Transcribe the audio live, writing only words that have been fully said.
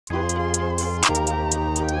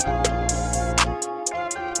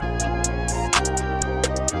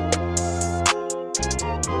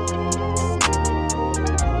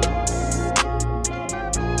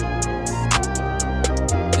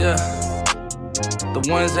Yeah, the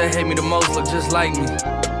ones that hate me the most look just like me.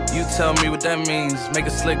 You tell me what that means. Make a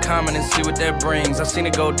slick comment and see what that brings. I seen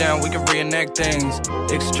it go down, we can reenact things.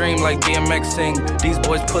 Extreme like BMXing. These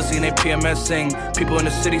boys pussy and they PMSing. People in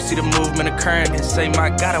the city see the movement occurring and say, my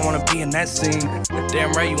God, I wanna be in that scene.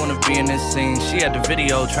 Damn right you wanna be in this scene. She had the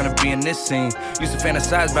video trying to be in this scene. Used to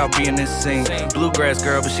fantasize about being this scene. Bluegrass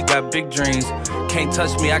girl, but she got big dreams. Can't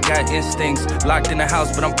touch me, I got instincts. Locked in the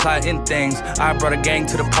house, but I'm plotting things. I brought a gang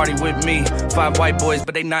to the party with me. 5 white boys,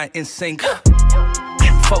 but they not in sync.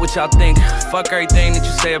 Fuck what y'all think, fuck everything that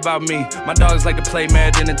you say about me. My dogs like to play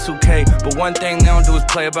Madden in 2K, but one thing they don't do is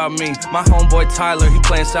play about me. My homeboy Tyler, he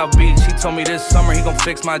playin' South Beach. He told me this summer he gon'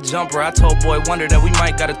 fix my jumper. I told Boy Wonder that we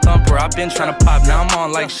might got a thumper. I been tryna pop, now I'm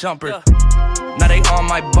on like Shumpert. Now they on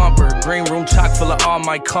my bumper. Green room chock full of all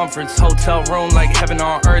my comforts. Hotel room like heaven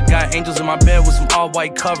on earth. Got angels in my bed with some all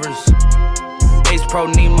white covers. Ace Pro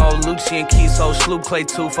Nemo, Lucci and Kiso, Sloop Clay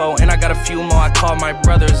Tufo, and I got a few more I call my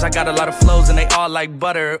brothers. I got a lot of flows and they all like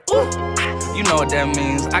butter. Ooh, you know what that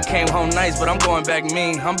means. I came home nice, but I'm going back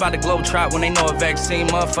mean. I'm about to globe trot when they know a vaccine.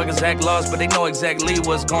 Motherfuckers act lost, but they know exactly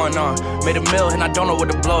what's going on. Made a meal and I don't know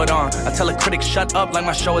what to blow it on. I tell a critic shut up like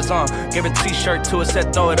my show is on. Gave a t-shirt to her,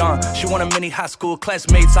 said throw it on. She want a mini high school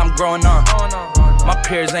classmates, I'm growing on. My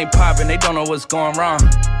peers ain't popping, they don't know what's going wrong.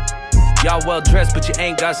 Y'all well dressed, but you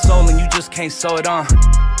ain't got soul and you just can't sew it on.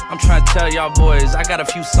 I'm trying to tell y'all boys, I got a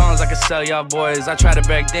few songs I can sell y'all boys. I tried it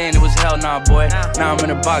back then, it was hell nah, boy. Now I'm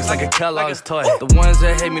in a box like a Kellogg's toy. The ones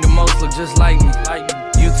that hate me the most look just like me.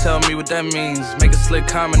 You tell me what that means. Make a slick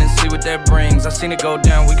comment and see what that brings. I seen it go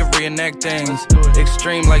down, we can reenact things.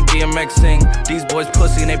 Extreme like BMXing. These boys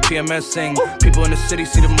pussy and they PMSing. People in the city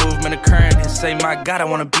see the movement occurring and say, my God, I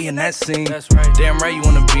wanna be in that scene. Damn right you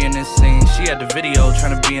wanna be in this scene. She had the video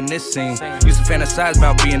trying to be in this scene. Used to fantasize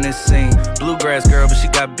about being this scene. Bluegrass girl, but she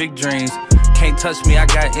got big dreams. Can't touch me, I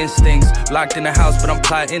got instincts. Locked in the house, but I'm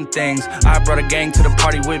plotting things. I brought a gang to the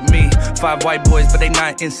party with me. 5 white boys, but they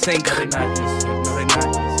not in sync. No, they not in sync. No, they not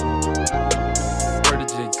in sync. Word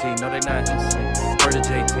to JT, no, they not in sync. Word to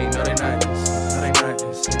JT, no, they not in sync.